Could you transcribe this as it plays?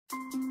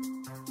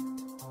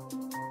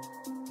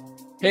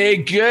Hey,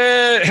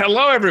 good.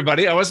 Hello,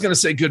 everybody. I was going to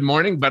say good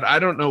morning, but I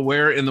don't know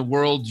where in the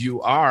world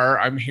you are.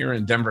 I'm here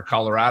in Denver,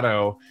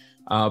 Colorado,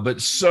 but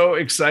so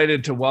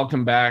excited to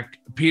welcome back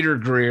Peter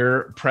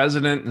Greer,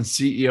 President and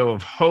CEO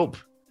of Hope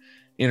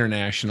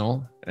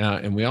International.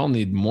 And we all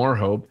need more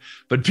hope.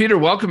 But Peter,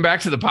 welcome back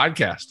to the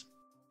podcast.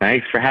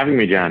 Thanks for having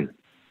me, John.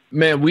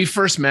 Man, we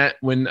first met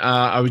when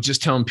I was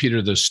just telling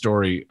Peter this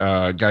story.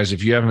 Guys,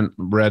 if you haven't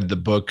read the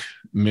book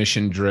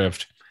Mission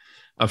Drift,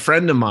 a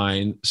friend of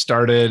mine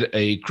started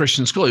a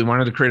Christian school. He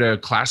wanted to create a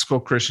classical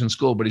Christian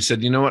school, but he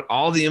said, you know what,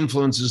 all the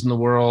influences in the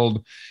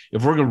world,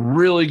 if we're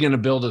really going to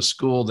build a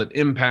school that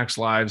impacts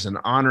lives and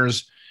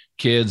honors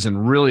kids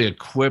and really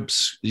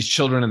equips these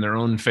children in their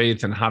own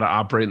faith and how to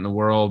operate in the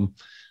world,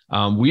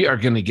 we are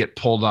going to get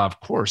pulled off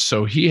course.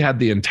 So he had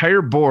the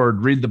entire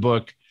board read the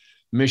book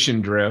Mission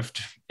Drift,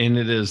 and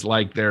it is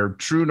like their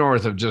true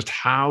north of just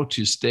how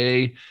to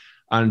stay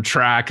on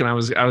track. And I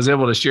was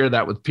able to share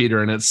that with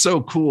Peter. And it's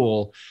so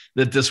cool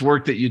that this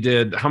work that you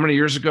did, how many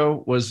years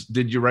ago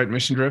did you write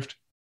Mission Drift?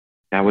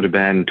 That would have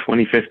been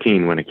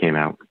 2015 when it came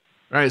out.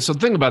 All right. So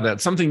think about that.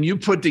 Something you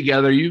put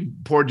together, you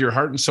poured your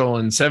heart and soul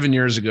in 7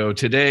 years ago.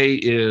 Today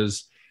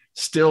is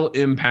still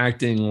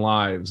impacting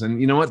lives.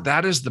 And you know what?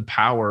 That is the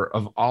power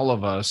of all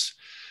of us,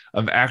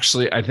 of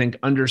actually, I think,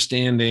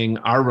 understanding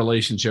our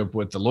relationship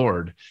with the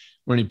Lord.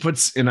 When he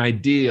puts an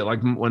idea,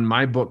 like when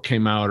my book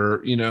came out,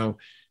 or,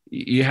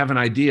 you have an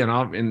idea,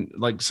 and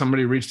like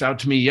somebody reached out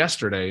to me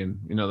yesterday, and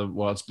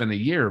it's been a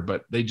year,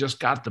 but they just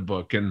got the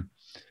book.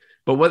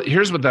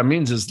 Here's what that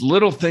means is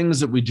little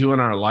things that we do in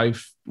our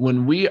life,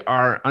 when we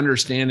are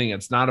understanding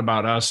it's not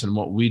about us and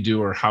what we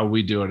do or how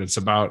we do it, it's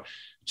about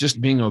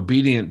just being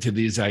obedient to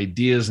these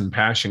ideas and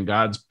passion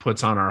God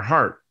puts on our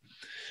heart.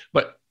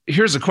 But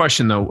here's a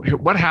question though.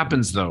 What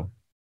happens though?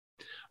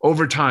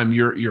 Over time,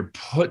 you're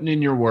putting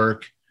in your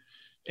work,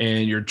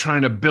 and you're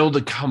trying to build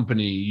a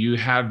company, you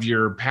have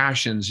your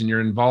passions, and you're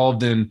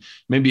involved in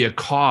maybe a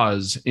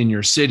cause in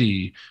your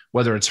city,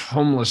 whether it's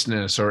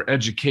homelessness or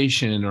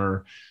education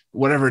or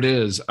whatever it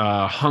is,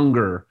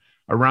 hunger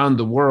around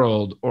the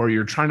world, or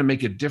you're trying to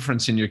make a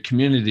difference in your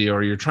community,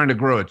 or you're trying to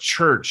grow a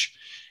church,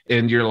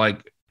 and you're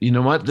like, you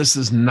know what, this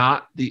is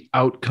not the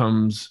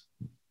outcomes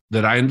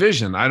that I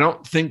envision. I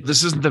don't think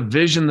this isn't the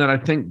vision that I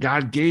think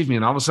God gave me.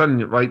 And all of a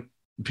sudden, like,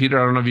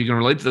 Peter, I don't know if you can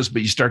relate to this,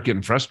 but you start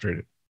getting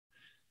frustrated.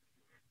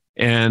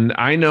 And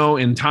I know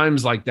in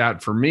times like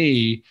that for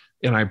me,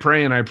 and I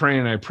pray and I pray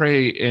and I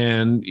pray.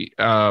 And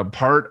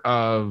part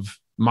of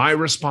my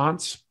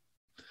response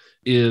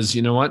is,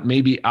 you know what,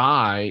 maybe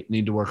I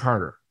need to work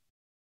harder.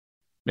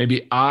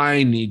 Maybe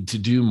I need to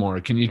do more.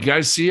 Can you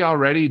guys see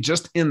already,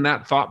 just in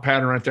that thought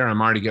pattern right there,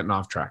 I'm already getting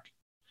off track,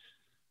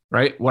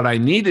 right? What I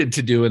needed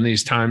to do in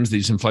these times,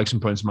 these inflection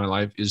points in my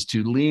life, is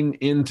to lean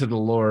into the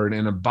Lord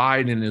and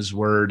abide in his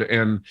word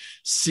and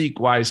seek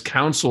wise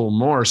counsel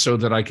more, so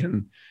that I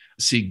can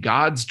see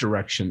God's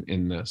direction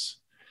in this.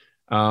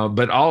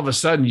 But all of a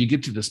sudden you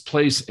get to this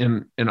place,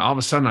 and all of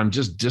a sudden I'm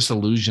just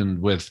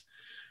disillusioned with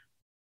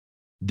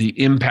the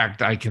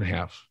impact I can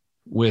have,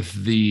 with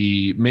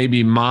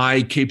maybe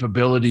my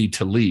capability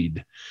to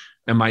lead.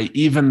 Am I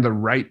even the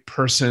right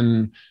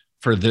person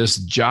for this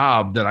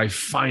job that I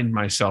find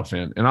myself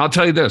in? And I'll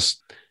tell you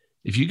this,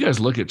 if you guys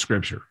look at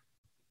scripture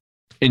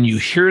and you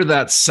hear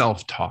that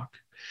self-talk,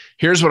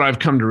 here's what I've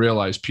come to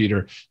realize,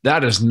 Peter,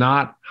 that is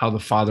not how the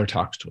Father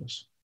talks to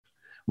us.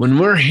 When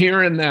we're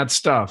hearing that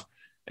stuff,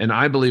 and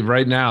I believe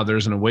right now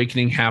there's an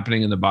awakening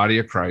happening in the body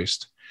of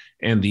Christ,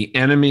 and the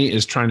enemy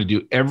is trying to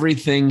do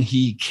everything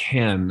he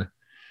can.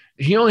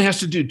 He only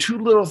has to do two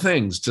little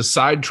things to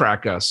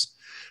sidetrack us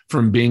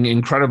from being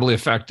incredibly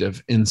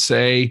effective, and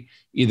say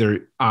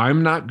either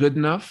I'm not good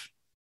enough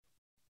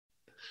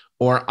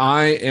or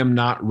I am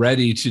not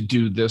ready to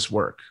do this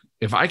work.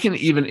 If I can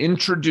even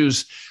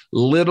introduce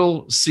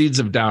little seeds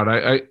of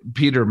doubt.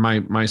 Peter,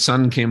 my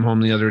son came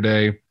home the other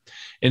day,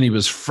 and he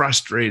was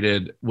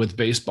frustrated with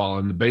baseball,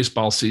 and the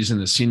baseball season,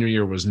 his senior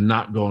year, was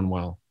not going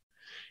well.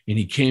 And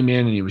he came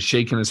in and he was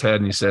shaking his head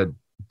and he said,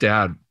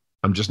 Dad,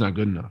 I'm just not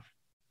good enough.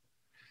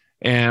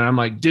 And I'm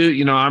like,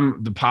 dude,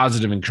 I'm the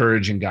positive,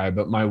 encouraging guy.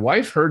 But my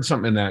wife heard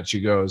something in that. She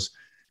goes,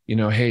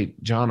 hey,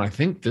 John, I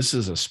think this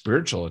is a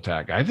spiritual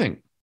attack. I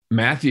think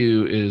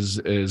Matthew is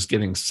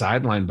getting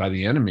sidelined by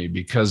the enemy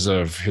because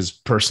of his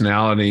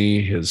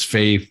personality, his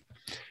faith.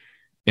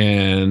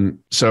 And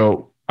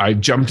so I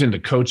jumped into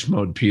coach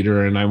mode,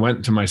 Peter, and I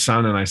went to my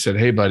son and I said,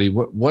 hey, buddy,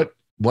 what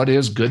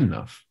is good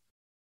enough?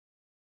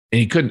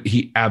 And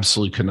he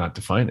absolutely could not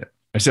define it.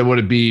 I said, would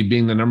it be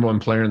being the number one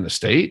player in the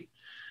state?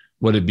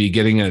 Would it be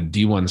getting a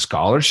D1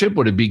 scholarship?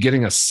 Would it be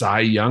getting a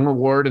Cy Young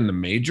award in the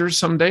majors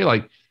someday?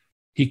 Like,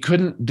 he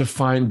couldn't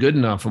define good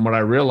enough. And what I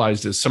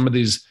realized is some of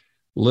these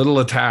little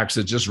attacks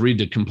that just lead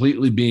to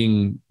completely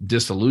being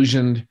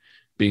disillusioned,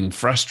 being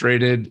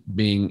frustrated,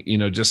 being,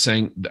 just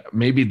saying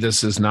maybe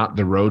this is not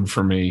the road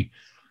for me,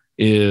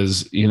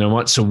 is,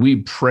 so we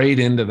prayed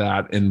into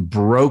that and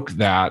broke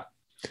that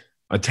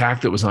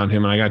attack that was on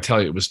him. And I got to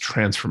tell you, it was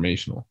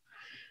transformational.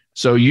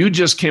 So you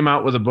just came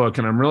out with a book,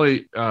 and I'm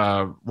really,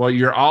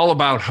 you're all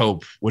about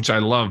hope, which I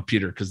love,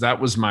 Peter, because that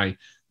was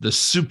the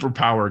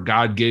superpower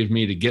God gave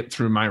me to get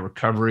through my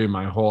recovery,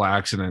 my whole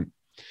accident.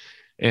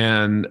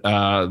 And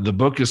the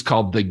book is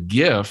called The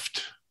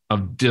Gift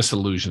of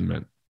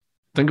Disillusionment.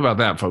 Think about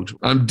that, folks.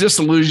 I'm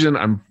disillusioned,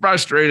 I'm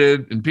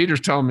frustrated, and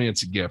Peter's telling me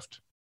it's a gift.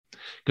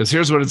 Because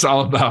here's what it's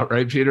all about,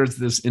 right, Peter? It's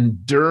this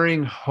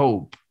enduring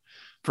hope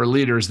for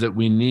leaders that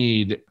we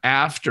need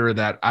after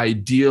that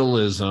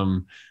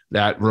idealism,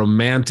 that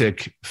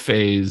romantic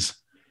phase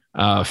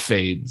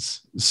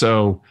fades.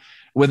 So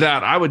with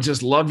that, I would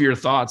just love your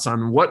thoughts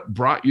on what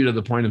brought you to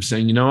the point of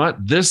saying, you know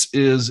what, this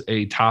is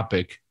a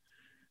topic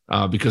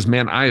because,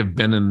 man, I have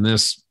been in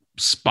this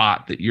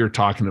spot that you're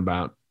talking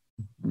about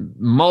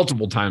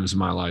multiple times in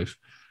my life.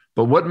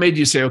 But what made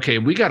you say, okay,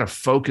 we got to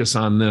focus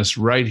on this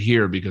right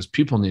here because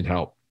people need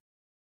help?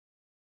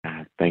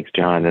 Thanks,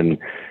 John. And,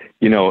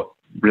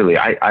 really,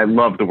 I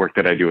love the work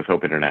that I do with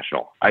Hope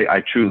International.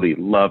 I truly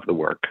love the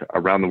work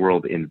around the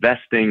world,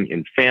 investing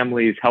in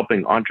families,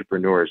 helping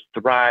entrepreneurs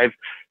thrive,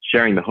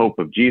 sharing the hope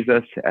of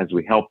Jesus as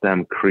we help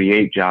them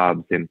create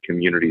jobs in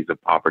communities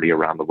of poverty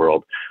around the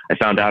world. I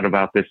found out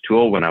about this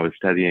tool when I was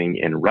studying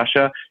in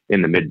Russia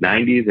in the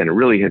mid-90s, and it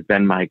really has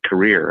been my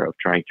career of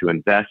trying to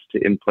invest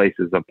in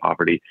places of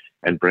poverty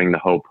and bring the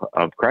hope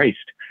of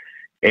Christ.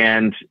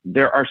 And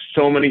there are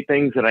so many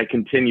things that I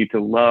continue to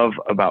love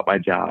about my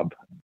job,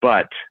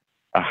 but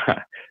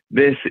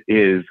this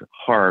is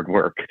hard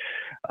work.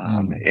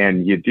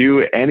 And you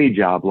do any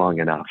job long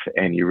enough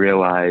and you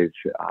realize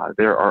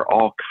there are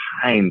all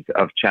kinds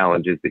of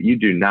challenges that you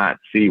do not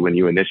see when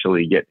you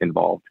initially get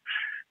involved.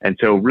 And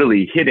so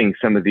really hitting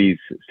some of these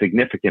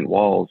significant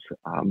walls.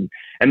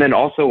 And then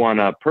also on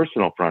a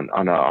personal front,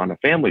 on a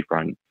family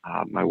front,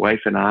 my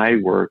wife and I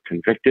were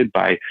convicted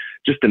by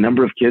just a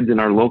number of kids in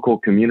our local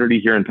community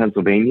here in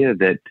Pennsylvania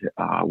that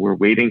were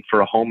waiting for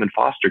a home in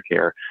foster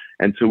care.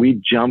 And so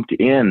we jumped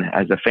in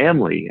as a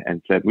family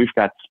and said, we've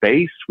got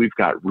space, we've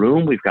got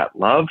room, we've got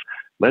love,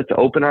 let's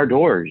open our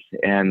doors.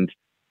 And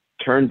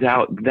turns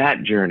out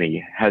that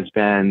journey has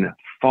been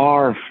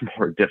far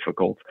more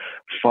difficult,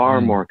 far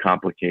more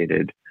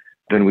complicated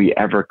than we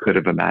ever could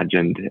have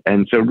imagined.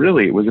 And so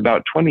really it was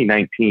about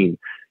 2019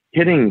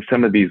 hitting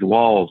some of these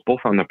walls, both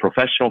on the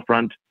professional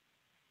front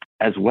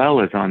as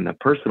well as on the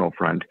personal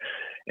front,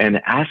 and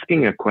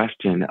asking a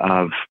question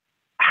of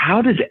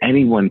how does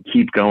anyone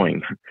keep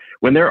going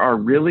when there are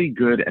really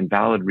good and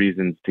valid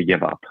reasons to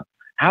give up?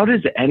 How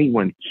does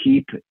anyone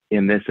keep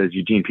in this, as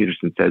Eugene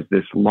Peterson says,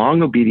 this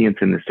long obedience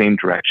in the same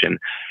direction?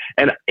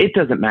 And it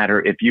doesn't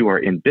matter if you are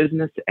in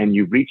business and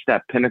you reach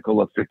that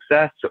pinnacle of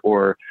success,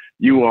 or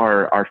you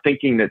are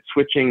thinking that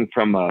switching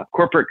from a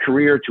corporate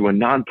career to a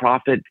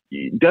nonprofit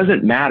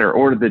doesn't matter,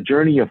 or the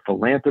journey of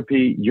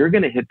philanthropy. You're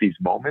going to hit these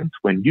moments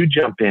when you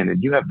jump in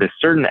and you have this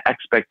certain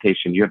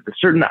expectation, you have this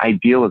certain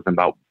idealism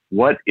about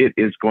what it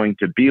is going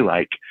to be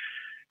like.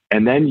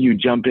 And then you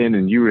jump in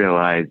and you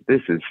realize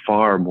this is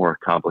far more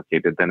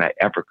complicated than I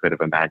ever could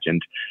have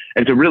imagined.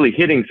 And so really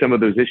hitting some of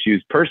those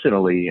issues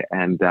personally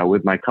and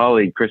with my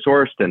colleague, Chris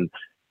Horst, and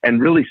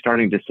really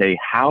starting to say,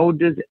 how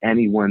does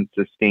anyone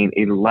sustain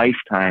a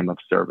lifetime of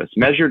service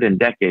measured in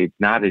decades,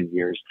 not in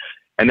years?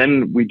 And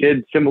then we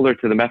did similar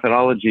to the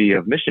methodology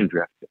of Mission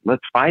Drift.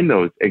 Let's find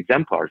those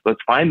exemplars. Let's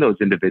find those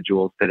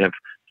individuals that have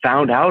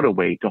found out a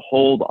way to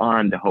hold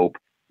on to hope,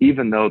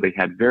 even though they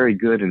had very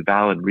good and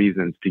valid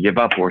reasons to give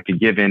up or to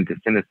give in to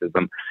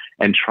cynicism,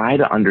 and try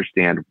to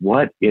understand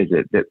what is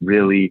it that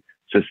really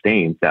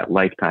sustains that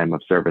lifetime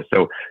of service.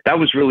 So that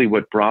was really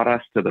what brought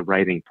us to the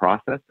writing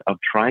process of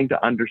trying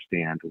to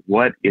understand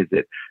what is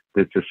it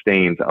that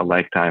sustains a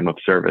lifetime of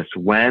service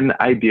when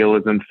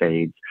idealism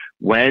fades,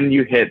 when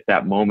you hit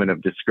that moment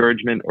of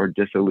discouragement or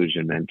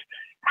disillusionment.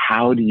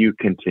 How do you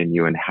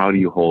continue and how do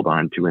you hold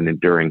on to an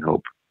enduring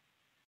hope?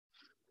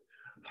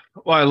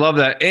 Well, I love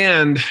that.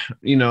 And,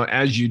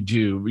 as you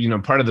do,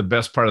 part of the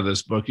best part of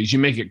this book is you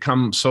make it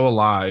come so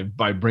alive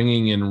by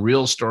bringing in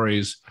real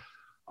stories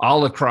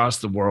all across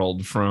the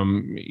world.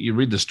 You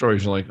read the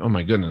stories, you're like, oh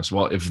my goodness.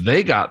 Well, if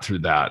they got through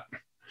that,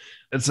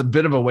 it's a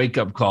bit of a wake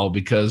up call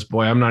because,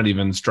 boy, I'm not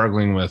even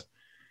struggling with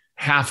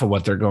half of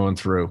what they're going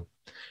through.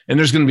 And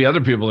there's going to be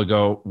other people that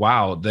go,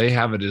 wow, they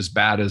have it as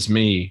bad as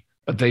me,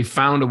 but they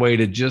found a way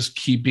to just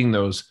keeping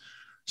those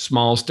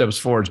small steps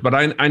forwards. But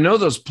I know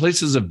those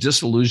places of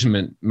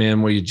disillusionment,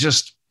 man, where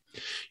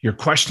you're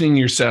questioning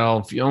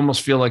yourself. You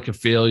almost feel like a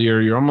failure.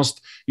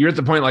 You're at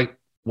the point like,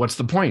 what's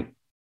the point?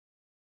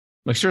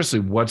 Like, seriously,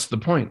 what's the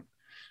point?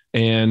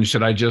 And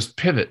should I just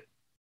pivot?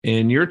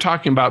 And you're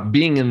talking about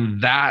being in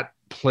that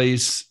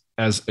place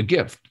as a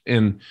gift.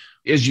 And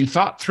as you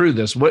thought through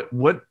this,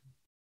 what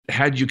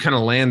had you kind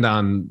of land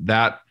on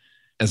that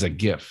as a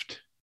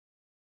gift?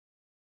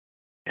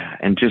 Yeah,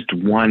 and just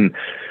one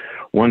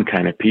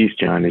kind of piece,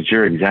 John, is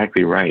you're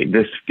exactly right.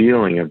 This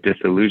feeling of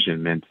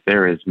disillusionment,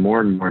 there is more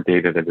and more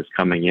data that is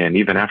coming in,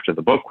 even after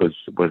the book was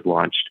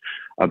launched,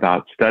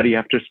 about study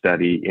after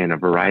study in a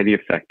variety of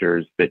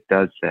sectors that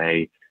does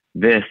say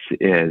this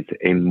is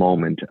a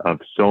moment of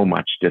so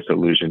much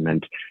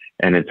disillusionment.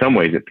 And in some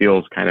ways, it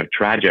feels kind of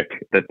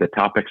tragic that the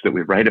topics that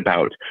we write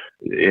about,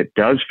 it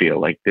does feel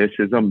like this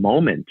is a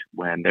moment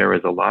when there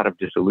is a lot of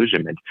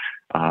disillusionment.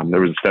 There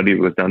was a study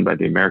that was done by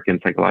the American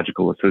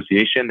Psychological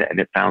Association, and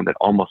it found that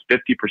almost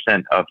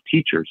 50% of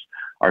teachers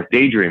are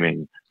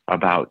daydreaming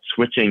about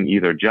switching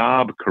either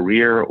job,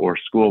 career, or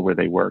school where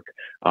they work.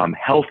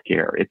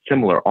 Healthcare, it's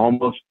similar.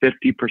 Almost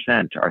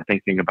 50% are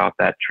thinking about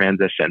that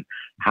transition.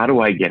 How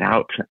do I get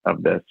out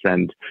of this?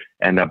 And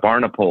a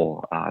Barna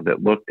poll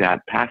that looked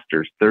at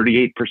pastors,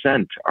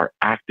 38% are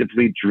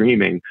actively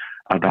dreaming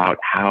about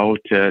how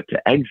to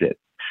exit.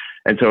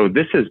 And so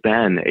this has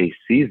been a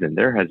season.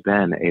 There has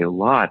been a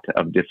lot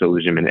of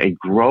disillusionment, a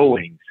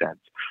growing sense.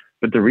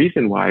 But the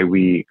reason why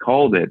we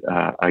called it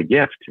a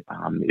gift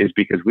is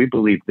because we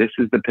believe this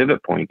is the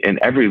pivot point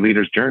in every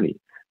leader's journey,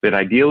 that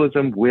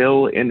idealism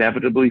will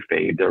inevitably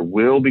fade. There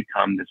will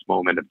become this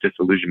moment of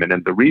disillusionment.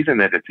 And the reason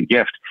that it's a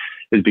gift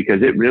is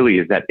because it really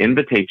is that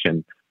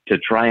invitation to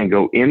try and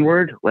go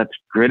inward. Let's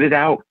grit it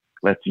out.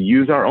 Let's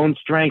use our own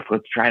strength.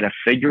 Let's try to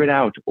figure it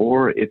out.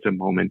 Or it's a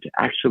moment to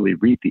actually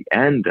reach the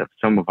end of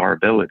some of our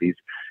abilities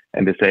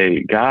and to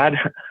say, God,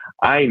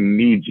 I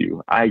need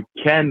you. I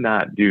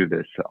cannot do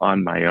this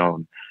on my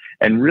own.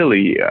 And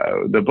really,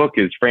 the book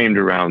is framed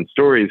around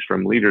stories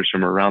from leaders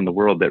from around the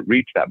world that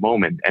reach that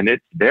moment. And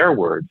it's their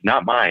words,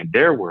 not mine,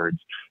 their words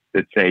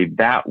that say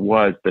that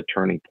was the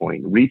turning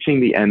point. Reaching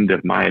the end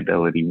of my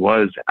ability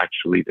was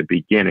actually the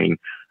beginning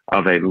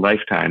of a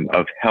lifetime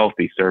of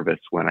healthy service.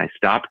 When I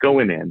stopped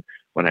going in,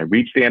 when I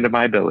reached the end of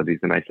my abilities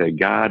and I said,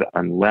 God,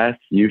 unless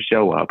you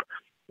show up,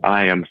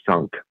 I am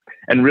sunk.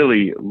 And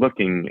really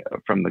looking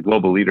from the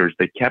global leaders,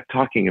 they kept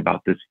talking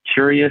about this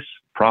curious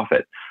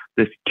prophet,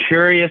 this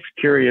curious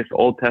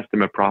Old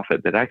Testament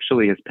prophet that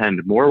actually has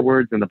penned more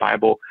words in the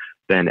Bible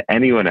than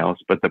anyone else,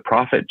 but the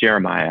prophet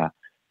Jeremiah.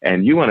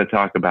 And you want to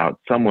talk about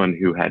someone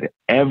who had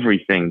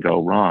everything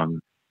go wrong.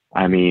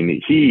 I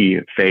mean, he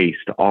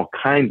faced all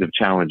kinds of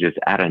challenges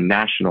at a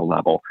national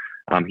level.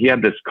 He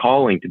had this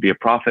calling to be a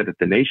prophet at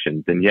the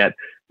nations, and yet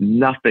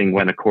nothing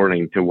went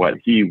according to what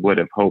he would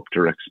have hoped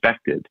or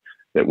expected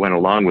that went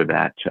along with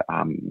that.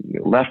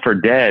 Left for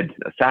dead,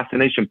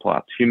 assassination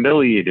plots,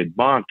 humiliated,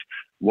 mocked,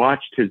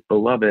 watched his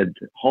beloved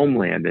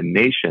homeland and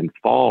nation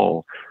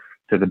fall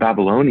to the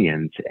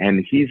Babylonians.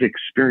 And he's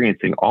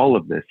experiencing all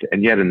of this.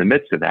 And yet in the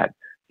midst of that,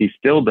 he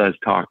still does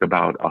talk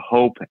about a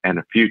hope and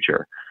a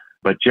future.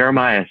 But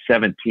Jeremiah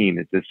 17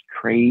 is this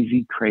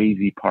crazy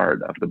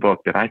part of the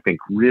book that I think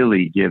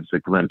really gives a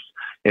glimpse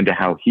into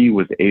how he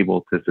was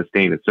able to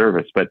sustain a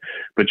service. But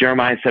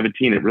Jeremiah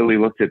 17, it really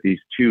looks at these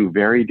two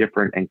very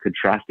different and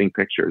contrasting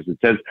pictures. It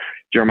says,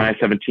 Jeremiah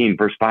 17,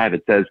 verse 5,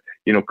 it says,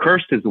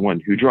 cursed is the one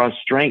who draws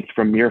strength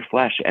from mere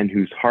flesh and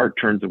whose heart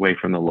turns away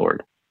from the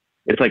Lord.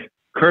 It's like,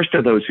 cursed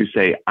are those who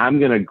say, I'm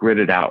going to grit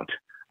it out.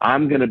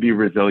 I'm going to be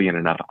resilient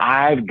enough.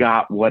 I've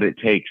got what it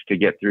takes to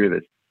get through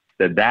this.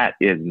 That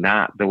is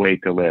not the way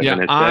to live. Yeah,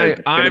 and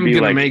I'm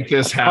going to make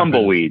this happen.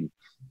 Tumbleweed.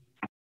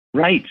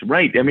 Right.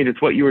 I mean,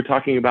 it's what you were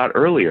talking about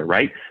earlier,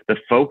 right? The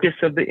focus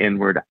of the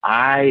inward,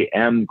 I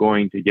am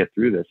going to get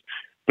through this.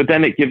 But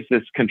then it gives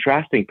this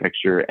contrasting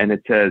picture, and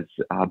it says,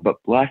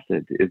 but blessed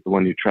is the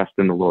one who trusts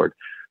in the Lord,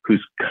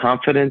 whose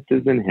confidence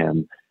is in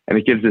him. And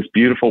it gives this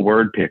beautiful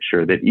word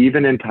picture that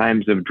even in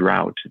times of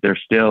drought, there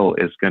still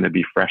is going to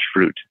be fresh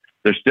fruit.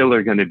 There still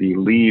are going to be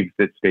leaves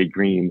that stay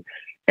green.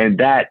 And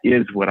that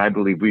is what I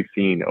believe we've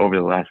seen over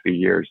the last few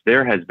years.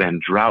 There has been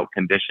drought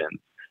conditions,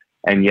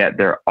 and yet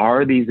there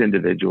are these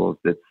individuals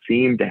that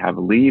seem to have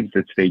leaves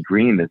that stay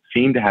green, that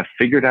seem to have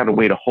figured out a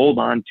way to hold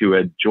on to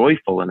a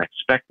joyful and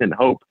expectant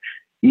hope,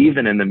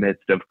 even in the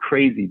midst of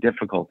crazy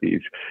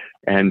difficulties.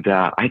 And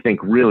I think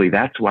really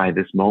that's why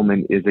this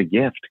moment is a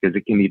gift, because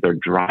it can either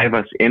drive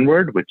us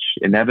inward, which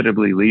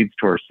inevitably leads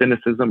to our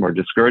cynicism or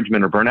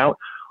discouragement or burnout,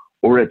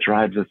 or it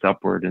drives us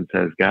upward and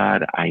says,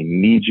 God, I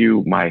need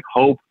you, my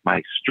hope,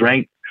 my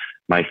strength,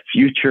 my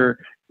future,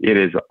 it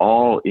is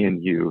all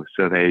in you.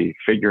 So they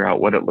figure out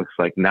what it looks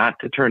like not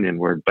to turn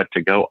inward, but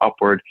to go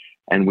upward.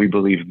 And we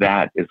believe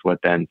that is what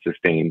then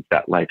sustains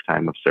that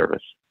lifetime of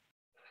service.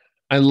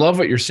 I love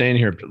what you're saying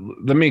here.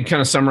 Let me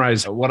kind of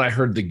summarize what I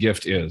heard the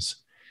gift is.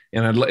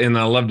 And I'd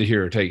love to hear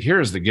your take.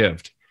 Here's the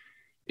gift.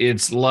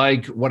 It's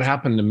like what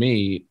happened to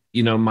me.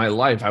 My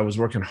life, I was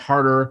working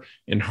harder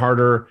and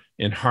harder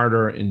and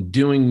harder and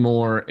doing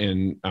more.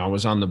 And I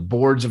was on the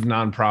boards of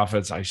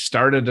nonprofits. I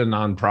started a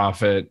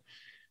nonprofit.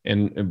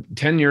 And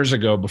 10 years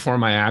ago, before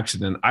my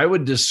accident, I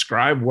would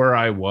describe where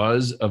I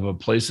was of a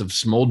place of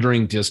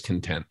smoldering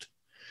discontent.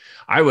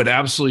 I would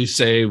absolutely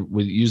say,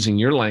 with using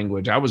your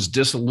language, I was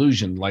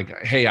disillusioned.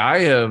 Like, hey, I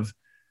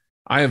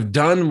have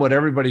done what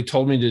everybody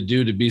told me to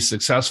do to be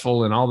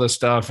successful and all this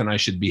stuff, and I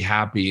should be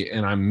happy,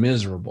 and I'm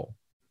miserable.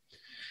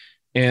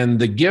 And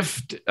the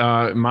gift,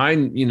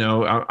 mine,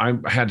 I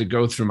had to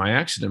go through my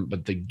accident,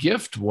 but the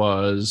gift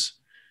was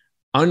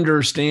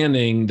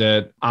understanding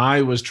that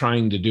I was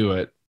trying to do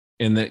it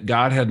and that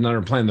God had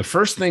another plan. The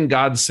first thing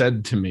God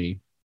said to me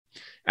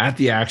at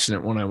the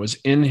accident when I was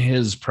in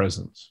his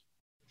presence,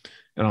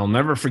 and I'll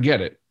never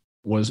forget it,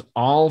 was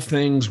all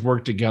things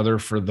work together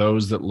for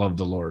those that love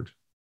the Lord.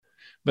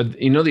 But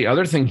the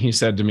other thing he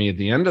said to me at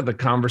the end of the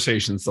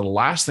conversation, it's the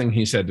last thing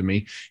he said to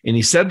me, and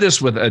he said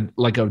this with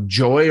a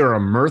joy or a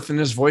mirth in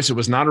his voice. It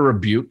was not a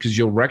rebuke, because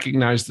you'll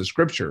recognize the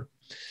scripture.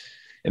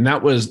 And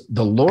that was,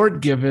 the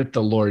Lord giveth,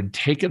 the Lord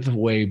taketh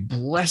away.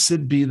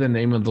 Blessed be the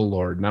name of the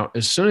Lord. Now,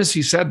 as soon as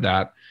he said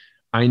that,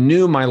 I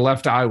knew my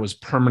left eye was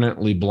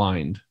permanently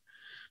blind.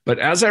 But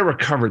as I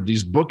recovered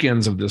these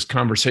bookends of this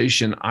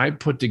conversation, I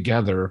put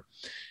together,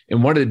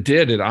 and what it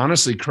did, it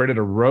honestly created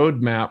a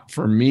roadmap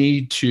for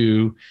me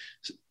to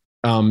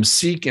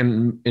seek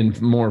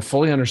and more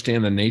fully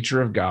understand the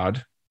nature of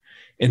God,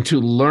 and to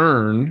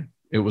learn,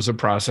 it was a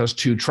process,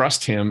 to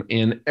trust him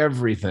in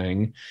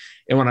everything.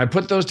 And when I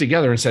put those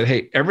together and said,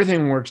 hey,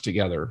 everything works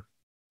together,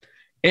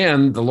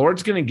 and the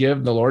Lord's going to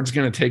give, the Lord's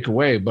going to take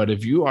away. But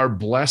if you are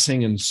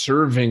blessing and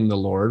serving the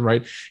Lord,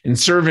 right? And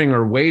serving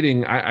or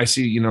waiting, I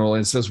see,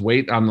 it says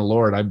wait on the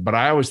Lord, but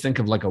I always think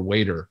of like a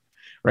waiter,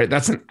 right?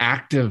 That's an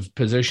active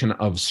position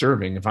of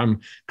serving. If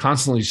I'm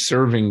constantly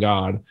serving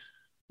God,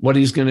 what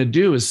he's going to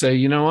do is say,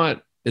 you know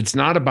what? It's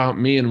not about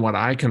me and what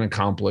I can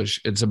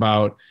accomplish. It's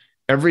about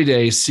every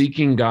day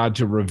seeking God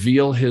to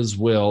reveal his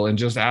will, and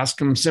just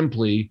ask him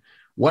simply,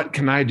 what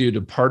can I do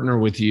to partner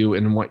with you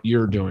in what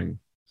you're doing?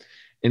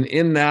 And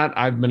in that,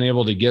 I've been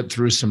able to get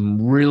through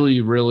some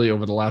really, really,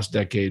 over the last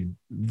decade,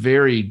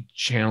 very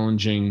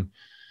challenging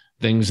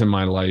things in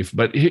my life.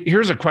 But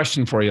here's a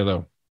question for you,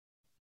 though.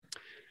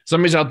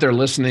 Somebody's out there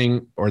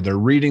listening, or they're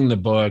reading the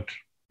book,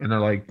 and they're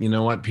like, you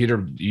know what,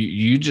 Peter,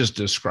 you just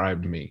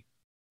described me.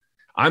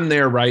 I'm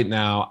there right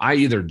now. I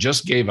either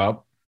just gave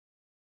up,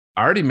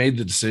 I already made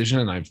the decision,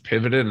 and I've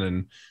pivoted,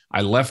 and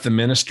I left the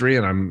ministry,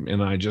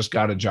 and I just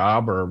got a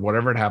job, or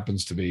whatever it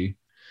happens to be,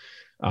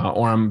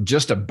 or I'm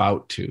just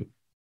about to.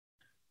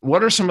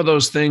 What are some of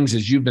those things,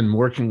 as you've been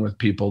working with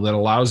people, that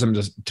allows them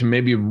to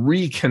maybe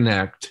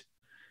reconnect,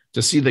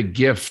 to see the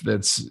gift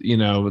that's,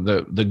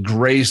 the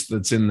grace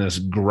that's in this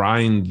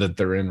grind that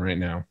they're in right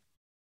now?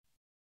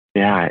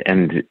 Yeah.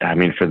 And I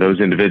mean, for those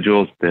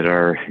individuals that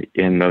are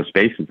in those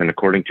spaces, and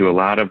according to a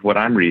lot of what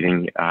I'm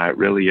reading, it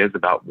really is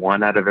about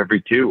 1 out of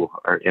every 2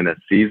 are in a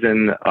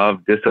season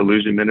of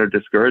disillusionment or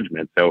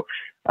discouragement. So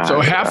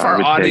half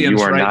our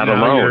audience you are right not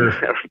now, alone.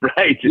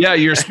 Right. Yeah,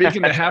 you're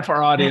speaking to half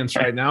our audience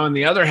right now, and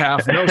the other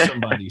half know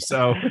somebody.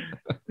 So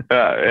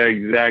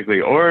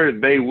exactly. Or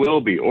they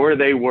will be, or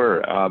they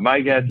were.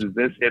 My guess is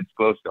this hits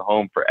close to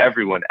home for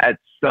everyone at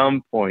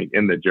some point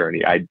in the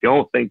journey. I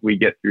don't think we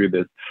get through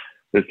this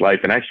life.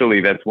 And actually,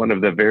 that's one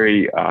of the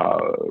very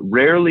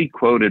rarely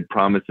quoted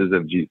promises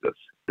of Jesus,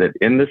 that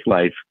in this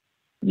life,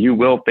 you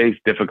will face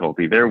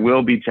difficulty. There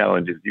will be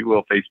challenges. You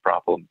will face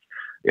problems.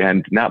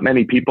 And not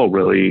many people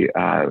really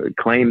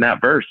claim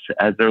that verse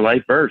as their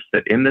life verse,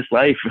 that in this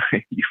life,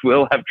 you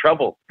will have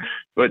trouble.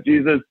 What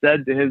Jesus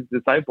said to his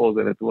disciples,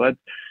 and it's what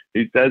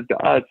he says to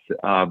us.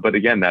 But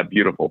again, that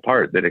beautiful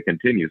part that it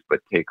continues,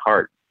 but take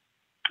heart,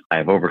 I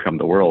have overcome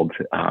the world.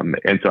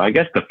 And so I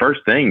guess the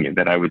first thing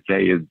that I would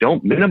say is,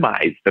 don't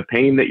minimize the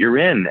pain that you're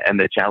in and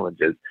the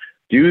challenges.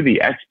 Do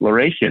the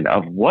exploration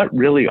of what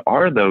really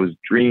are those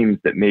dreams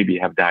that maybe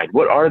have died.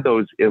 What are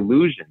those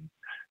illusions?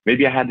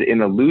 Maybe I had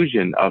an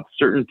illusion of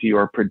certainty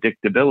or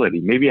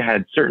predictability. Maybe I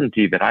had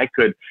certainty that I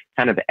could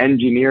kind of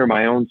engineer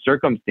my own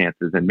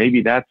circumstances. And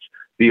maybe that's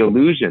the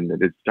illusion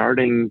that is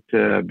starting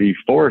to be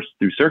forced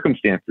through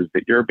circumstances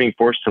that you're being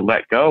forced to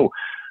let go.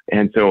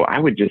 And so I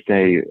would just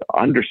say,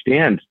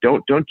 understand,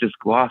 don't just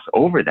gloss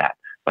over that.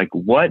 Like,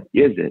 what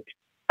is it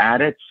at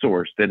its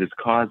source that is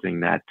causing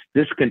that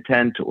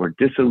discontent or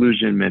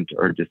disillusionment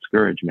or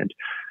discouragement?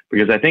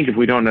 Because I think if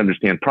we don't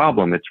understand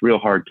problem, it's real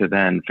hard to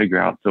then figure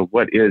out, so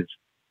what is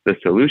the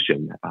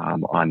solution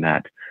on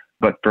that?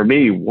 But for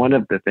me, one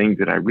of the things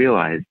that I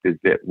realized is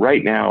that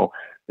right now,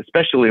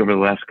 especially over the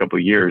last couple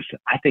of years,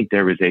 I think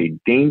there is a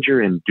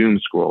danger in doom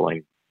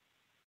scrolling.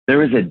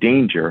 There is a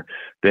danger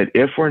that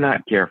if we're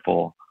not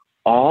careful,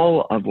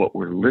 all of what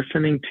we're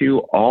listening to,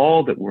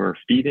 all that we're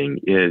feeding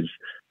is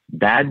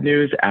bad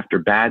news after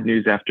bad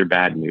news after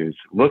bad news.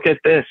 Look at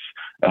this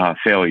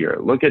failure.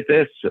 Look at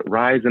this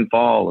rise and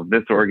fall of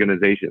this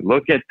organization.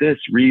 Look at this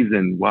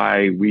reason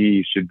why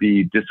we should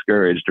be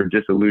discouraged or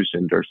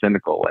disillusioned or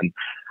cynical. And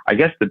I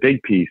guess the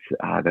big piece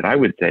that I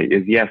would say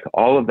is, yes,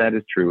 all of that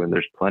is true, and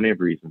there's plenty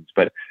of reasons.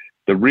 But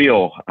the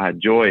real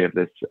joy of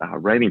this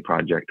writing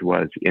project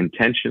was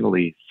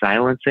intentionally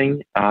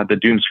silencing the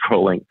doom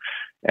scrolling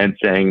and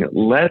saying,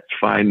 let's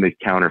find the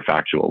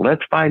counterfactual.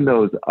 Let's find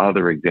those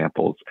other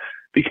examples,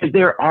 because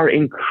there are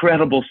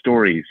incredible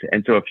stories.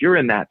 And so if you're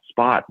in that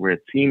spot where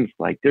it seems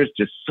like there's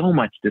just so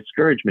much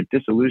discouragement,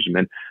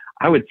 disillusionment,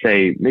 I would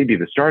say maybe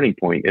the starting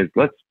point is,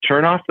 let's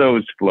turn off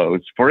those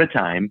flows for a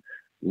time.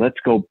 Let's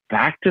go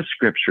back to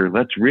Scripture.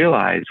 Let's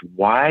realize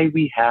why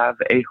we have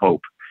a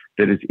hope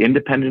that is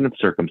independent of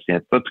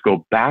circumstance. Let's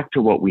go back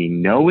to what we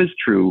know is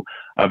true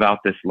about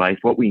this life,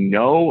 what we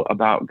know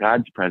about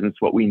God's presence,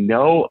 what we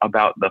know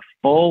about the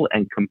full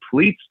and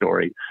complete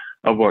story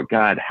of what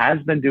God has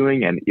been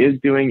doing and is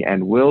doing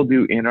and will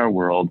do in our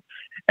world.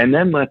 And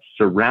then let's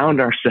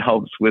surround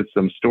ourselves with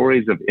some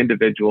stories of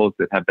individuals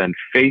that have been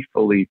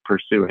faithfully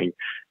pursuing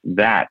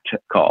that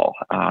call.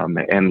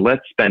 And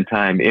let's spend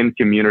time in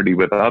community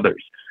with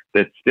others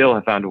that still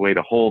have found a way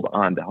to hold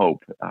on to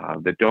hope,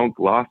 that don't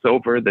gloss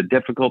over the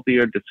difficulty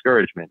or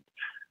discouragement.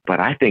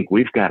 But I think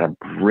we've got to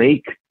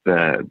break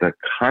the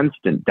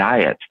constant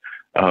diet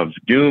of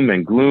doom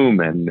and gloom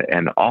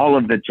and all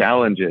of the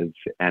challenges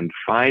and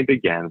find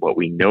again what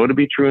we know to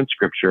be true in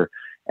Scripture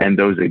and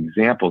those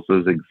examples,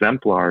 those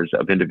exemplars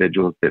of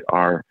individuals that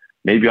are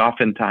maybe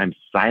oftentimes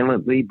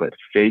silently but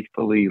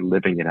faithfully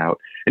living it out.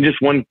 And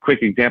just one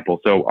quick example.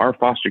 So our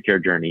foster care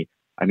journey,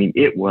 I mean,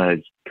 it was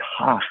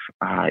tough.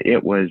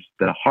 It was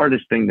the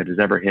hardest thing that has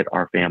ever hit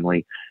our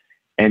family.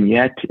 And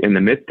yet, in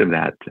the midst of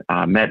that,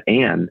 met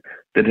Anne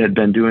that had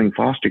been doing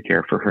foster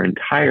care for her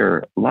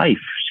entire life.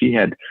 She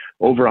had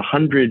over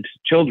 100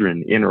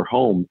 children in her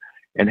home,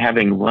 and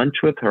having lunch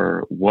with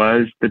her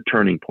was the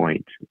turning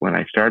point when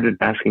I started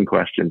asking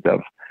questions of,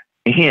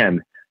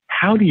 Anne,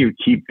 how do you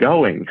keep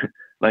going?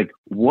 Like,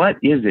 what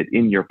is it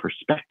in your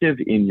perspective,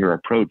 in your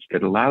approach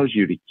that allows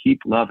you to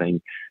keep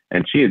loving?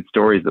 And she had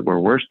stories that were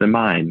worse than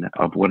mine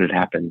of what had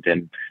happened.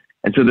 And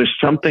so there's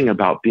something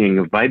about being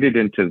invited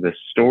into the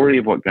story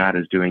of what God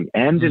is doing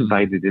and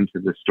invited into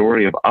the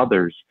story of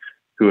others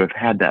who have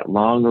had that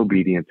long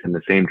obedience in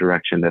the same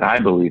direction that I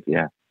believe,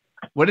 yeah.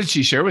 What did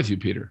she share with you,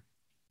 Peter?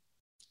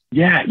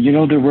 Yeah,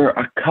 there were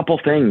a couple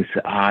things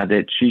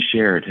that she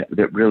shared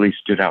that really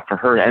stood out for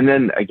her. And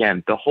then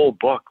again, the whole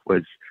book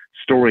was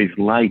stories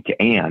like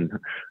Anne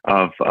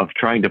of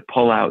trying to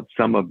pull out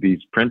some of these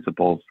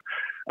principles.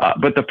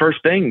 But the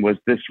first thing was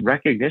this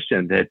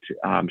recognition that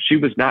she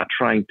was not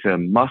trying to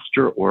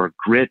muster or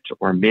grit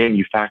or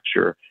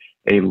manufacture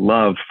a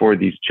love for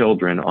these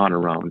children on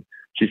her own.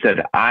 She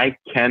said, I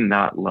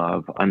cannot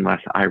love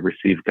unless I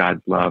receive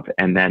God's love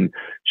and then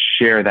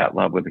share that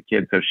love with the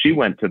kids. So she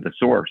went to the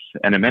source.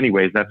 And in many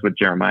ways, that's what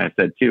Jeremiah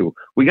said too.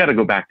 We got to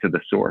go back to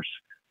the source.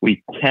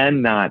 We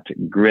cannot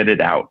grit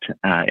it out.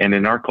 And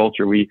in our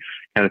culture, we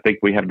kind of think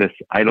we have this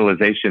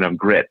idolization of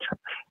grit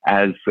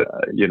as,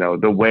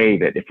 the way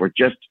that if we're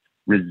just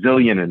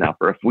resilient enough,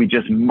 or if we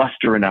just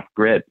muster enough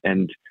grit.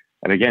 And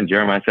again,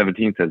 Jeremiah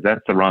 17 says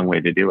that's the wrong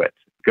way to do it.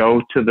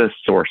 Go to the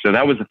source. So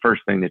that was the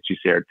first thing that she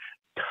shared.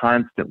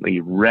 Constantly,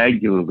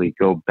 regularly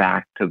go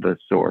back to the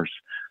source,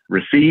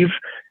 receive,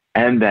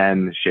 and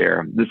then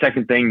share. The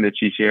second thing that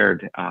she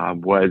shared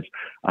was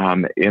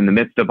in the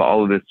midst of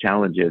all of these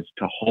challenges,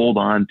 to hold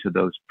on to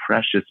those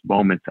precious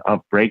moments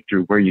of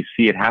breakthrough where you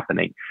see it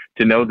happening,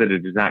 to know that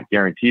it is not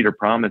guaranteed or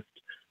promised,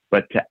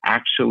 but to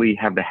actually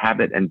have the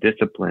habit and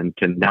discipline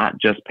to not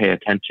just pay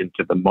attention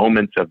to the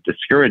moments of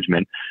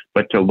discouragement,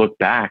 but to look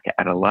back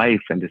at a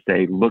life and to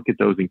say, look at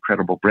those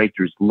incredible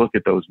breakthroughs, look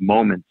at those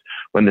moments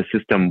when the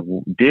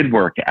system did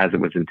work as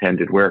it was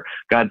intended, where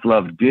God's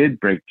love did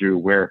break through,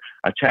 where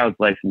a child's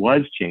life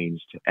was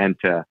changed, and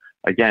to,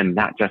 again,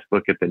 not just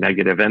look at the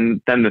negative.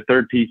 And then the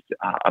third piece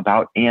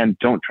about Anne,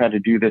 don't try to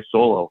do this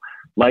solo.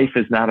 Life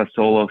is not a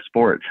solo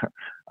sport.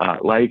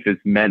 Life is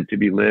meant to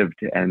be lived.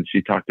 And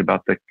she talked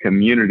about the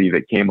community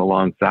that came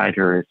alongside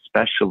her,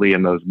 especially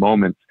in those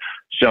moments,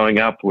 showing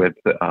up with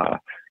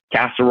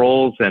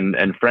casseroles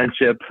and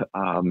friendship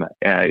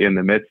in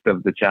the midst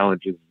of the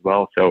challenges as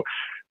well. So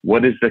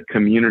what is the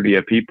community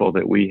of people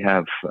that we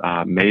have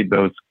made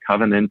those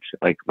covenants?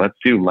 Like, let's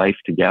do life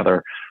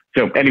together.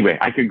 So anyway,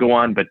 I could go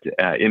on, but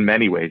in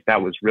many ways,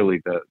 that was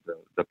really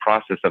the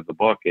process of the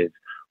book is,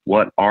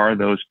 what are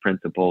those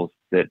principles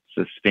that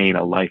sustain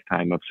a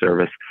lifetime of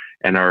service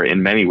and are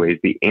in many ways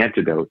the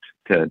antidote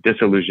to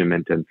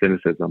disillusionment and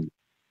cynicism?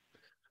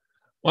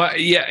 Well,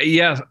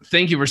 yeah.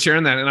 Thank you for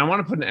sharing that. And I want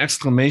to put an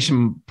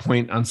exclamation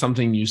point on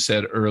something you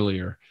said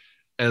earlier.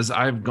 As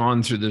I've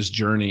gone through this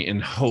journey in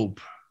hope,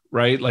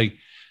 right? Like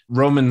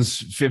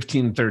Romans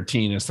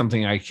 15:13 is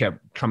something I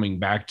kept coming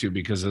back to,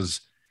 because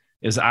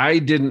as I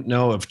didn't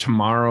know if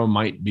tomorrow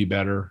might be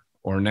better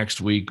or next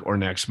week or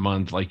next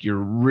month, like you're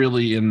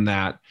really in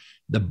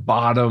the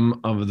bottom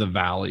of the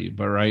valley.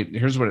 But right,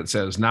 here's what it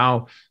says.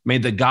 Now may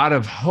the God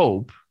of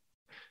hope.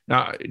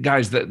 Now,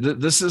 guys,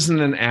 this isn't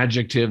an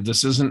adjective.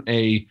 This isn't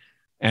a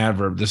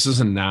adverb. This is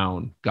a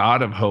noun.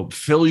 God of hope,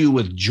 fill you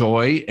with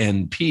joy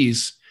and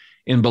peace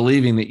in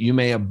believing that you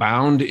may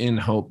abound in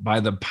hope by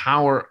the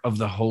power of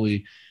the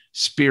Holy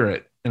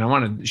Spirit. And I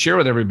want to share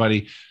with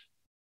everybody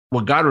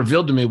what God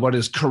revealed to me, what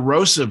is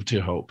corrosive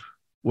to hope,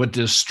 what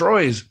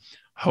destroys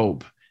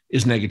hope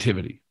is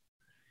negativity.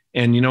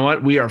 And you know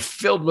what? We are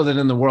filled with it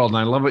in the world. And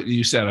I love what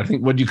you said. I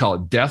think, what do you call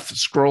it? Death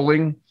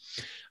scrolling.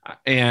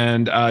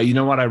 And you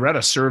know what? I read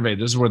a survey.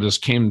 This is where this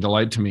came to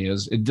light to me,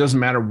 is it doesn't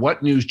matter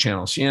what news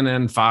channel,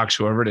 CNN, Fox,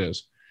 whoever it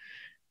is,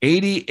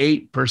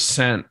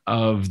 88%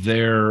 of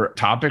their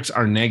topics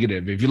are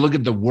negative. If you look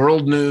at the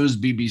world news,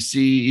 BBC,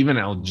 even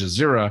Al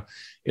Jazeera,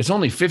 it's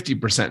only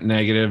 50%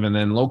 negative, and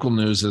then local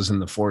news is in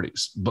the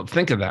 40s. But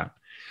think of that.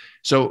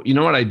 So, you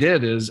know what I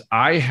did is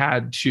I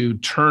had to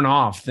turn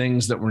off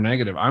things that were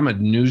negative. I'm a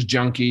news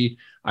junkie.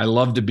 I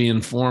love to be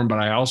informed, but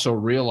I also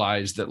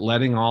realized that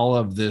letting all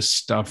of this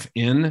stuff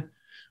in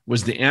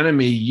was the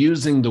enemy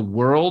using the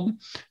world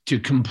to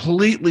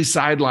completely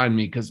sideline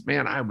me because,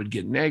 man, I would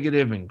get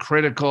negative and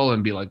critical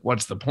and be like,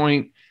 what's the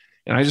point?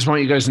 And I just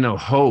want you guys to know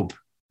hope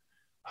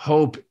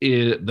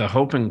is the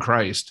hope in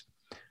Christ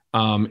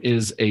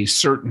is a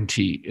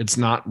certainty. It's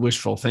not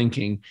wishful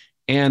thinking,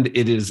 and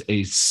it is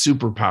a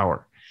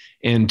superpower.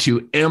 And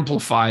to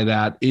amplify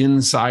that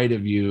inside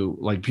of you,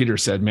 like Peter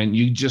said, man,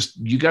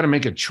 you got to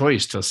make a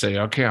choice to say,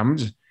 okay,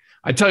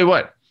 I tell you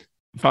what,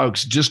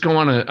 folks, just go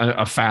on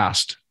a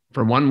fast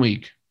for 1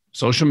 week,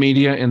 social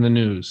media and the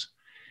news,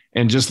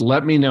 and just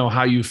let me know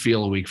how you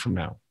feel a week from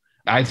now.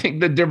 I think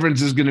the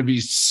difference is going to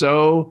be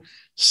so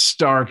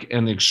stark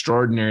and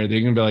extraordinary. They're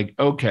going to be like,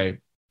 okay,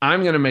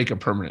 I'm going to make a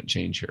permanent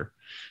change here.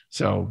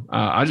 So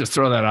I'll just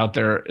throw that out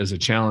there as a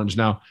challenge.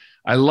 Now,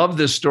 I love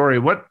this story.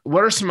 What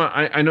are some,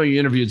 I know you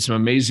interviewed some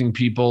amazing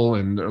people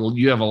and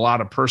you have a lot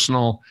of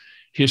personal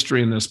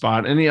history in this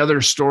spot. Any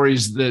other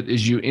stories that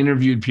as you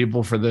interviewed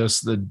people for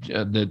this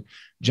that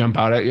jump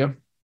out at you?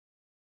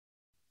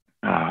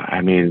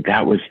 I mean,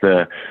 that was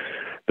the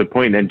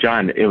point. And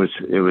John, it was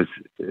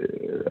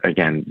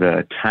again,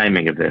 the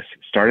timing of this,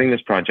 starting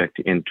this project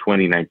in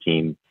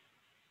 2019.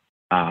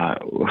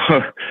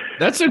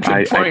 That's a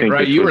good point,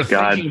 right? You were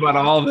thinking about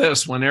all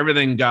this when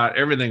everything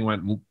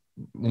went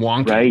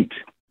wonky.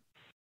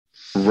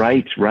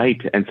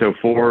 Right. And so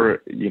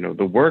for,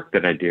 the work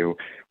that I do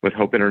with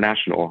Hope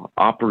International,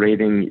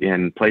 operating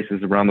in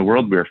places around the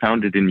world, we were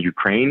founded in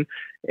Ukraine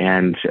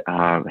and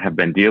have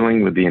been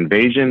dealing with the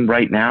invasion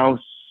right now.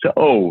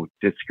 So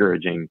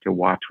discouraging to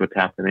watch what's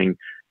happening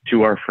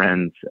to our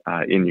friends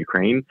in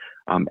Ukraine.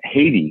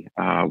 Haiti,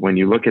 when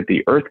you look at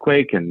the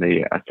earthquake and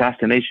the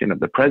assassination of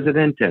the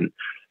president and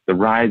the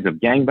rise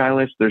of gang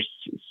violence, there's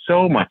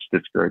so much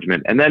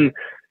discouragement. And then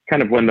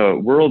kind of when the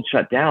world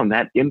shut down,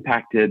 that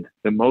impacted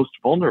the most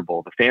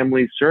vulnerable, the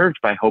families served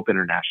by Hope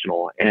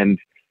International. And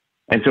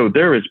so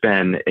there has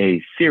been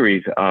a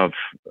series of,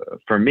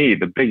 for me,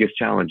 the biggest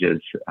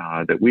challenges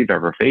that we've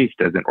ever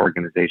faced as an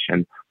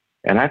organization.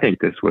 And I think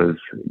this was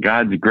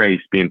God's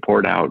grace being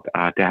poured out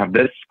to have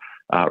this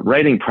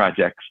writing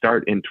project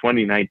start in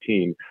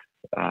 2019,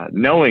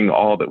 knowing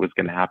all that was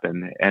going to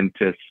happen, and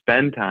to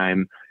spend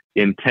time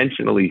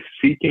intentionally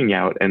seeking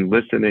out and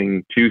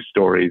listening to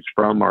stories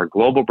from our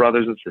global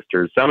brothers and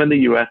sisters, some in the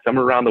U.S., some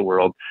around the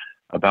world,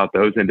 about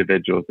those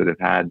individuals that have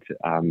had,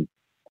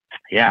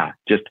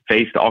 just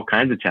faced all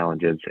kinds of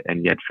challenges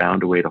and yet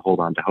found a way to hold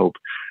on to hope.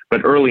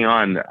 But early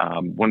on,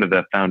 one of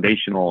the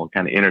foundational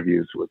kind of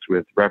interviews was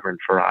with Reverend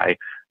Farai.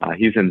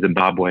 He's in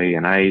Zimbabwe,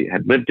 and I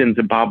had lived in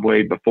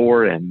Zimbabwe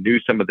before and knew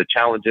some of the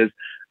challenges.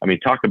 I mean,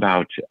 talk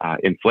about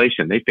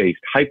inflation. They faced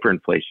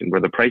hyperinflation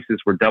where the prices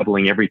were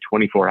doubling every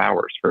 24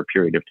 hours for a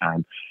period of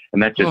time.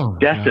 And that just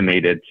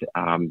decimated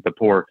the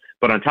poor.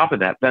 But on top of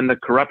that, then the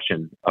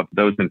corruption of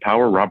those in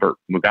power, Robert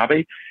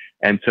Mugabe.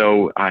 And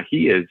so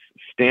he is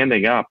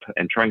standing up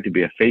and trying to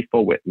be a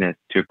faithful witness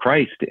to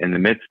Christ in the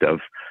midst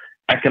of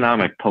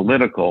economic,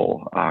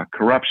 political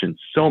corruption,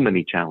 so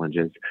many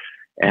challenges.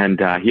 And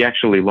he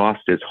actually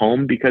lost his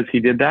home because he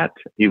did that.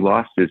 He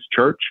lost his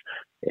church.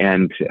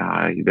 And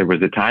there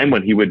was a time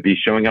when he would be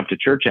showing up to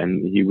church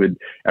and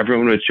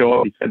everyone would show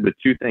up, he said, with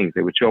two things.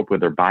 They would show up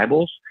with their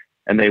Bibles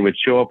and they would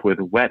show up with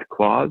wet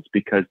cloths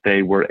because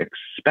they were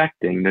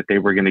expecting that they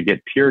were going to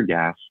get tear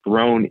gas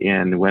thrown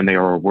in when they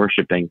were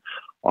worshiping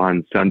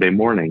on Sunday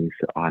mornings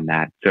on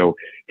that. So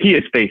he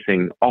is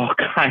facing all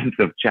kinds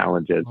of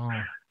challenges.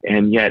 Oh.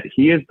 And yet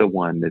he is the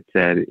one that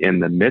said in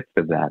the midst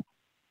of that,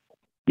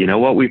 you know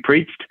what we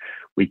preached?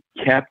 We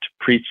kept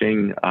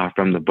preaching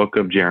from the book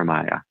of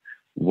Jeremiah.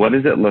 What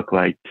does it look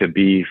like to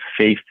be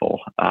faithful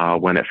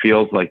when it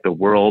feels like the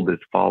world is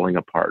falling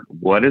apart?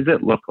 What does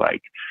it look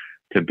like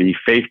to be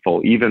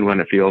faithful even when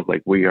it feels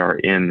like we are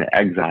in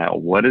exile?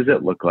 What does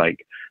it look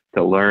like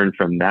to learn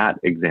from that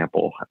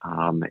example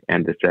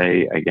and to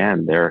say,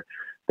 again, there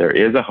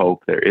is a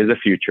hope, there is a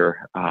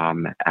future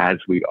as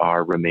we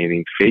are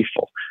remaining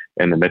faithful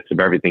in the midst of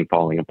everything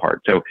falling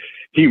apart. So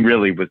he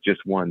really was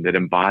just one that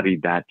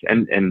embodied that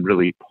and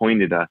really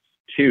pointed us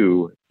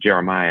to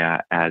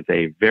Jeremiah as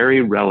a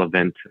very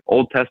relevant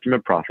Old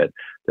Testament prophet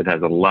that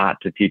has a lot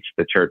to teach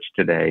the church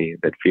today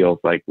that feels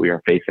like we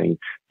are facing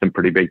some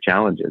pretty big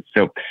challenges.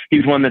 So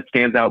he's one that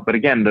stands out. But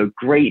again, the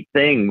great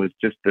thing was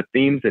just the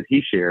themes that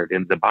he shared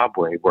in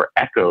Zimbabwe were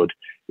echoed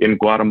in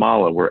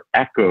Guatemala, were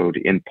echoed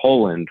in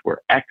Poland,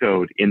 were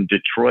echoed in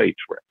Detroit,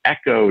 were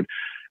echoed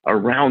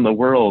around the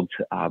world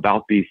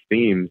about these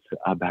themes,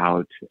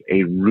 about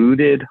a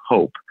rooted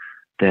hope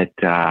that,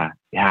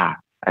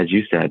 as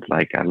you said,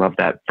 like I love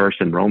that verse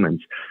in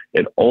Romans,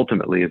 it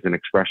ultimately is an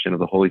expression of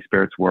the Holy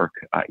Spirit's work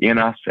in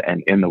us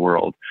and in the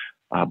world.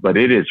 But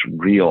it is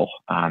real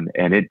and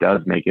it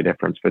does make a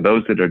difference for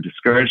those that are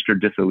discouraged or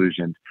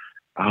disillusioned.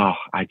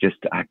 I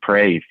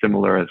pray,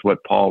 similar as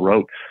what Paul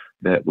wrote,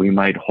 that we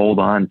might hold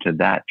on to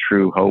that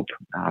true hope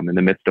in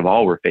the midst of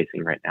all we're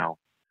facing right now.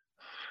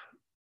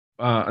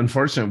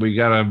 Unfortunately,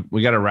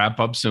 we gotta wrap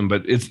up soon,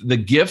 but it's the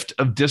gift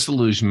of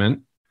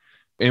disillusionment.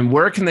 And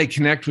where can they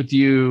connect with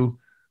you?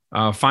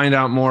 Find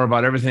out more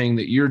about everything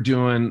that you're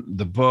doing,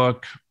 the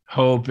book,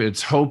 Hope.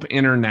 It's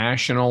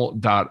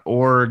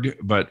hopeinternational.org.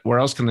 But where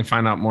else can they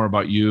find out more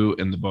about you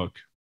and the book?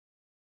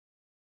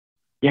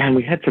 Yeah, and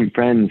we had some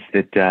friends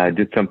that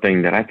did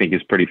something that I think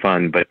is pretty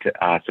fun, but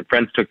some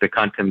friends took the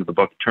content of the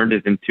book, turned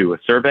it into a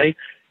survey,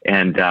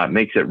 and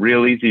makes it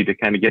real easy to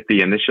kind of get the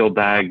initial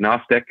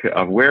diagnostic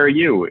of where are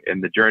you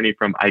in the journey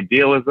from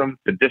idealism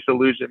to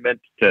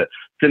disillusionment to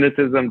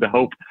cynicism to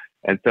hope.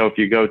 And so if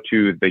you go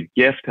to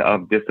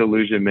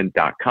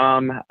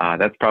thegiftofdisillusionment.com,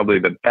 that's probably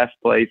the best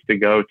place to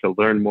go to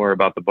learn more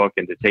about the book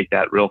and to take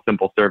that real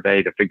simple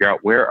survey to figure out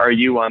where are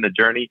you on the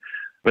journey.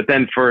 But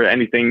then for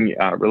anything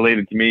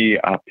related to me,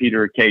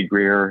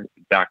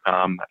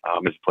 peterkgreer.com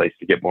is a place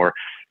to get more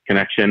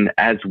connection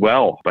as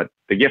well. But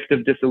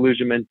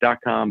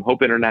thegiftofdisillusionment.com,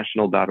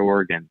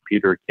 hopeinternational.org, and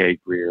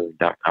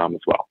peterkgreer.com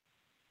as well.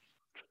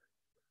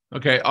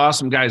 Okay,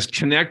 awesome, guys.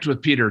 Connect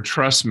with Peter.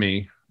 Trust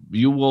me,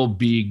 you will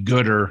be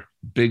gooder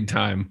big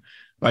time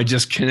by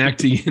just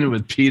connecting in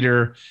with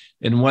Peter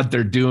and what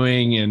they're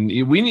doing. And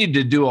we need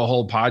to do a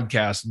whole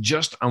podcast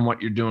just on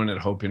what you're doing at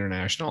Hope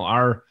International.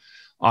 Our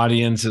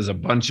audience is a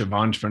bunch of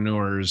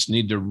entrepreneurs,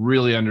 need to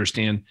really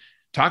understand,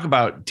 talk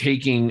about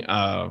taking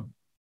an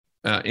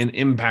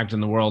impact in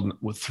the world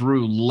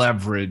through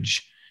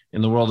leverage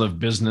in the world of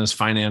business,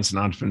 finance, and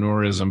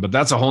entrepreneurism. But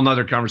that's a whole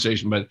nother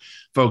conversation. But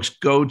folks,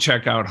 go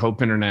check out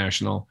Hope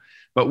International.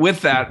 But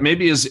with that,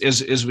 maybe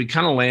as we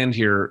kind of land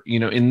here,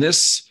 in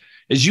this,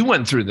 as you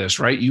went through this,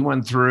 right? You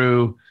went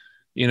through,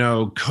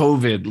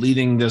 COVID,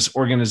 leading this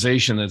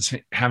organization that's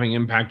having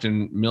impact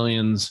in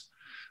millions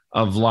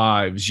of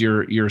lives.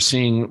 You're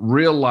seeing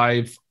real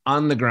life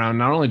on the ground,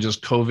 not only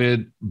just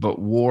COVID, but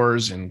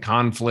wars and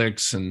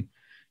conflicts. And,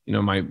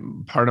 my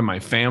part of my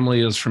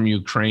family is from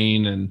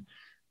Ukraine, and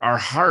our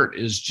heart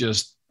is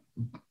just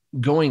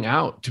going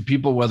out to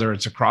people, whether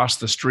it's across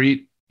the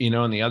street,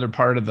 in the other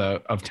part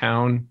of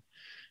town,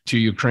 to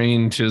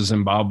Ukraine, to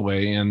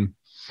Zimbabwe. And,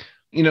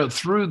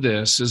 through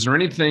this, is there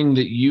anything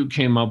that you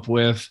came up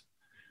with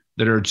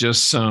that are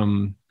just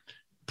some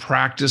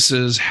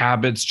practices,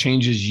 habits,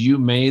 changes you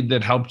made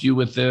that helped you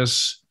with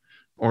this?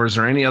 Or is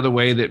there any other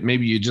way that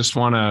maybe you just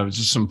want to,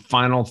 just some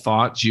final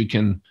thoughts you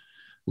can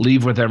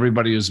leave with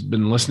everybody who's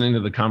been listening to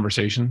the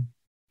conversation?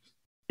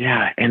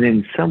 Yeah. And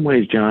in some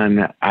ways,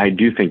 John, I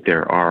do think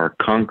there are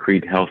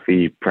concrete,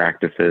 healthy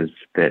practices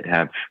that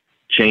have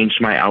changed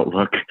my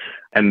outlook.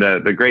 And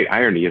the great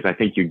irony is I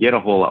think you get a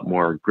whole lot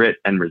more grit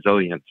and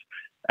resilience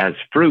as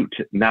fruit,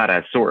 not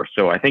as source.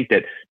 So I think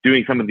that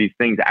doing some of these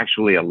things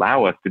actually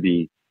allow us to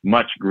be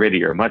much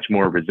grittier, much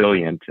more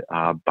resilient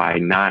by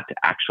not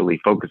actually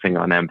focusing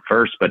on them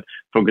first, but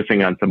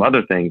focusing on some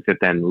other things that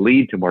then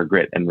lead to more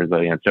grit and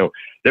resilience. So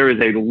there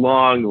is a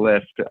long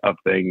list of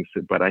things,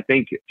 but I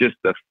think just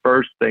the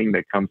first thing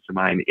that comes to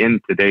mind in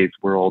today's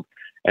world,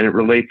 and it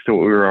relates to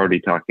what we were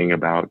already talking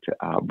about,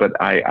 but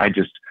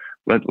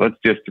let's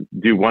just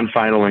do one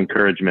final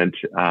encouragement.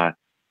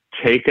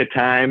 Take a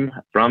time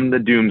from the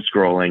doom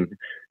scrolling.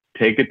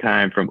 Take a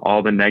time from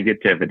all the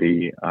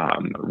negativity,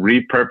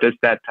 repurpose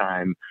that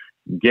time,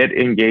 get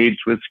engaged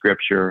with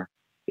scripture,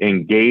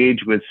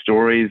 engage with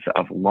stories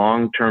of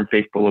long-term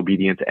faithful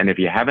obedience. And if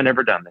you haven't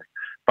ever done this,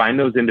 find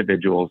those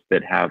individuals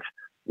that have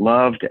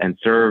loved and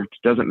served,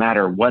 doesn't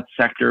matter what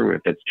sector,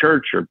 if it's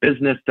church or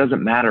business,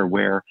 doesn't matter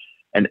where,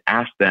 and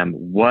ask them,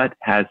 what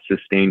has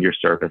sustained your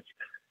service?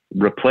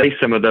 Replace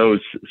some of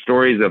those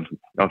stories of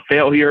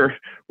failure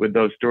with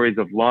those stories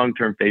of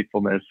long-term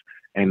faithfulness,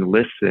 and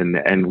listen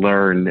and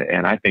learn.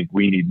 And I think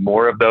we need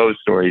more of those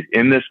stories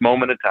in this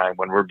moment of time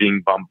when we're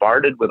being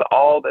bombarded with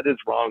all that is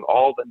wrong,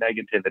 all the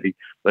negativity.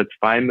 Let's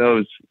find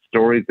those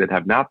stories that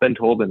have not been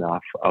told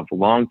enough of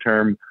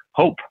long-term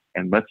hope.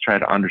 And let's try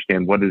to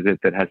understand what is it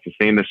that has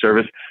sustained the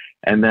service.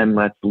 And then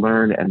let's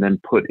learn and then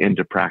put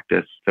into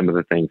practice some of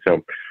the things.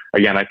 So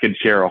again, I could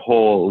share a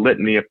whole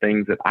litany of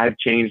things that I've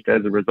changed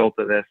as a result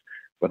of this,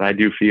 but I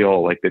do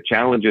feel like the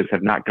challenges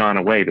have not gone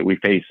away that we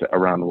face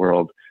around the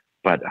world.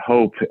 But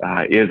hope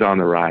is on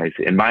the rise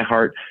in my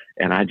heart,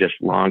 and I just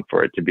long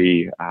for it to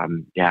be,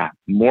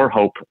 more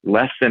hope,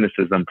 less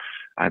cynicism.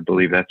 I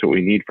believe that's what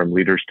we need from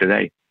leaders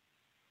today.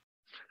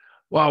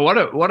 Wow,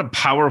 what a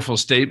powerful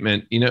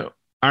statement.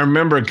 I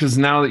remember, because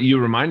now that you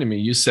reminded me,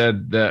 you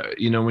said that,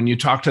 when you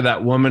talked to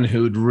that woman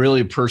who'd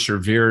really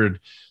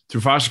persevered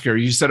through foster care,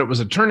 you said it was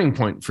a turning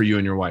point for you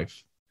and your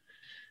wife.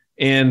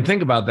 And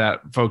think about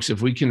that, folks.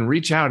 If we can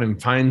reach out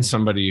and find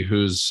somebody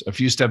who's a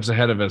few steps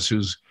ahead of us,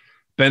 who's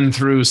been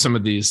through some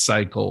of these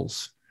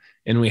cycles,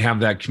 and we have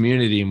that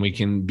community and we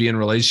can be in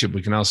relationship,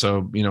 we can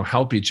also,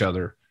 help each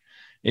other.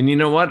 And you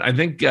know what? I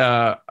think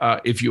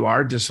if you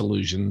are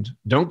disillusioned,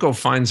 don't go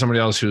find somebody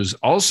else who's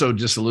also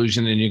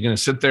disillusioned and you're going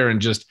to sit there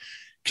and just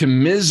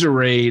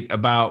commiserate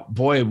about,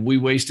 boy, we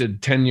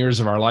wasted 10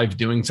 years of our life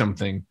doing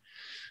something.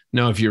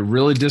 No, if you're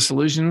really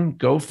disillusioned,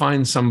 go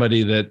find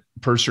somebody that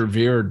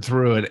persevered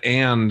through it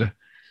and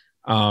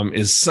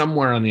is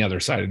somewhere on the other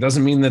side. It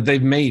doesn't mean that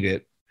they've made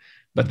it,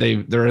 but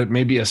they're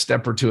maybe a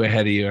step or two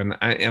ahead of you.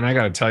 And I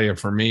got to tell you,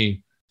 for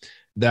me,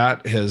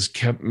 that has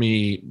kept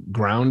me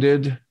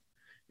grounded,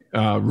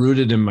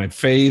 rooted in my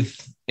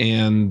faith,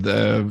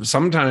 And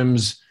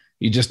sometimes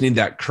you just need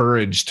that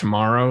courage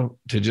tomorrow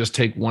to just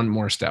take one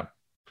more step.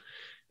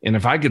 And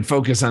if I could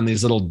focus on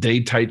these little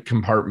day tight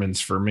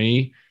compartments for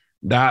me,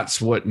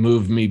 that's what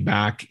moved me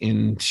back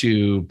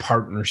into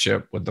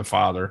partnership with the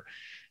Father.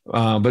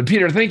 But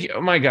Peter, thank you.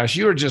 Oh my gosh,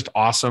 you are just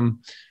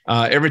awesome.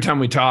 Every time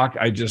we talk,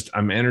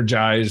 I'm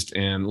energized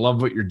and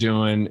love what you're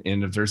doing.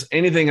 And if there's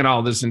anything at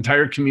all this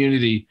entire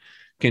community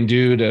can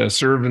do to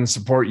serve and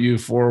support you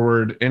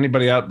forward,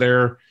 anybody out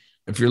there,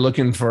 if you're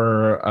looking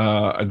for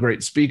a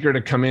great speaker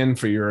to come in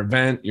for your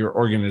event, your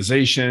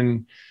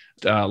organization,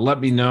 let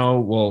me know.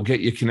 We'll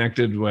get you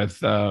connected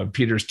with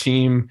Peter's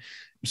team.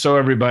 So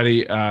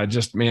everybody,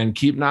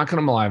 keep knocking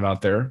them alive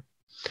out there.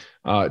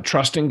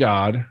 Trust in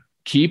God,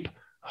 keep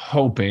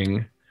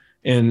hoping,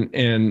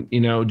 and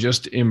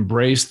just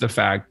embrace the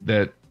fact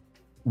that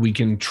we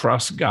can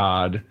trust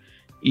God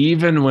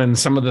even when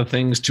some of the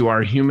things to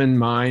our human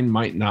mind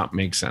might not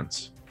make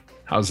sense.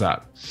 How's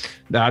that?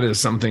 That is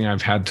something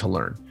I've had to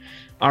learn.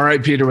 All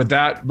right, Peter, with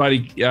that,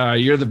 buddy,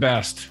 you're the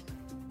best.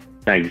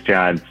 Thanks,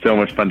 John. So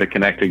much fun to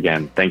connect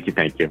again. Thank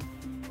you.